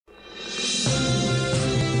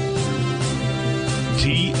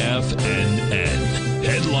TFNN.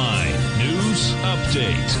 Headline News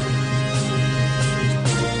Update.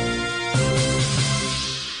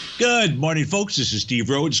 Good morning, folks. This is Steve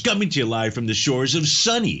Rhodes coming to you live from the shores of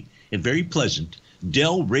sunny and very pleasant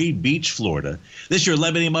Delray Beach, Florida. This is your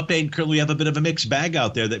 11 a.m. update, and currently we have a bit of a mixed bag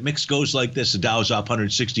out there. That mix goes like this. The Dow's off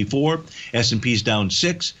 164, S&P's down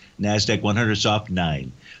 6, NASDAQ 100's off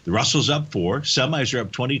 9. The Russell's up 4, semis are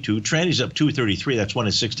up 22, Tranny's up 233, that's 1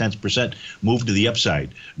 0.6% move to the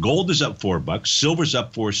upside. Gold is up $4, silver's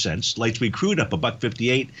up 4 cents, light sweet crude up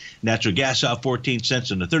 $1.58, natural gas off 14 cents,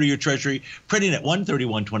 and the 30-year Treasury printing at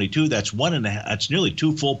 131.22. That's nearly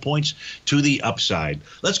 2 full points to the upside.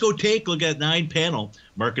 Let's go take a look at 9-panel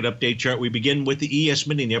market update chart. We begin with the ES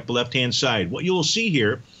mini in the upper left-hand side. What you will see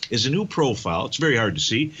here is a new profile. It's very hard to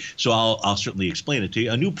see, so I'll certainly explain it to you.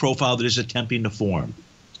 A new profile that is attempting to form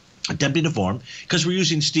because we're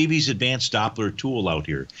using Stevie's advanced Doppler tool out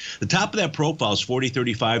here. The top of that profile is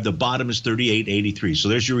 40.35. The bottom is 38.83. So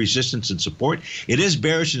there's your resistance and support. It is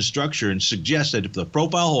bearish in structure and suggests that if the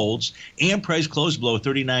profile holds and price close below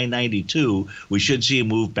 39.92, we should see a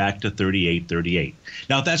move back to 38.38.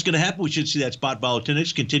 Now, if that's going to happen, we should see that spot volatility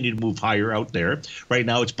continue to move higher out there. Right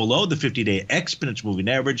now, it's below the 50-day exponential moving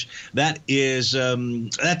average. That is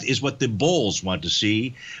what the bulls want to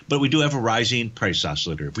see. But we do have a rising price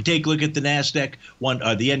oscillator. If we take a look at the NASDAQ,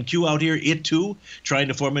 the NQ out here, it too trying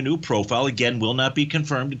to form a new profile. Again, will not be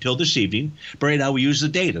confirmed until this evening. But right now we use the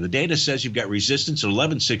data. The data says you've got resistance at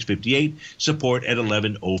 11.658, support at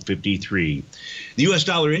 11.053. The U.S.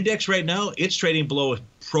 dollar index right now, it's trading below a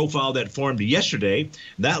profile that formed yesterday.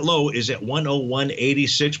 That low is at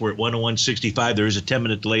 101.86. We're at 101.65. There is a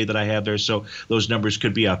 10-minute delay that I have there, so those numbers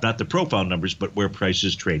could be off. Not the profile numbers, but where price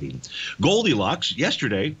is trading. Goldilocks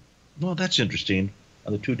yesterday, well, that's interesting.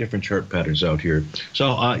 The two different chart patterns out here.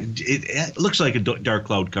 So it looks like a dark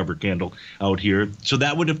cloud cover candle out here. So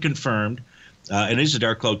that would have confirmed, and it is a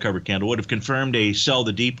dark cloud cover candle, would have confirmed a sell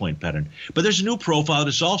the D point pattern. But there's a new profile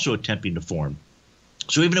that's also attempting to form.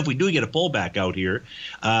 So even if we do get a pullback out here,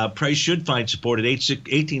 price should find support at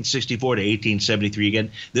 1864 to 1873. Again,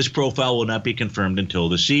 this profile will not be confirmed until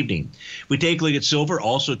this evening. We take a look at silver,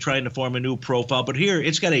 also trying to form a new profile, but here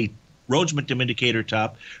it's got a Rhodes momentum indicator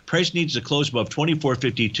top. Price needs to close above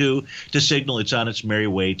 24.52 to signal it's on its merry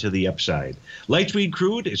way to the upside. Light sweet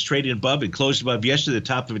crude is trading above and closed above yesterday. The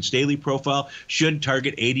top of its daily profile should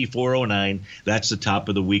target 84.09. That's the top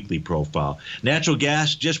of the weekly profile. Natural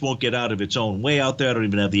gas just won't get out of its own way out there. I don't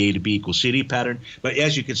even have the A to B equals CD pattern. But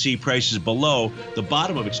as you can see, price is below the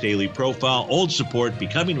bottom of its daily profile. Old support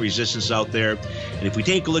becoming resistance out there. And if we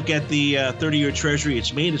take a look at the 30-year Treasury,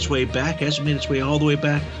 it's made its way back. Hasn't made its way all the way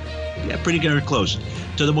back. Yeah, pretty darn close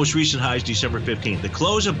to the most recent highs, December 15th. The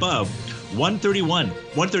close above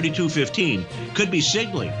 132.15 could be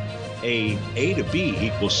signaling A to B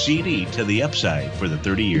equals CD to the upside for the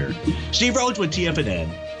 30-year. Steve Rhodes with TFNN.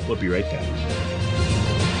 We'll be right back.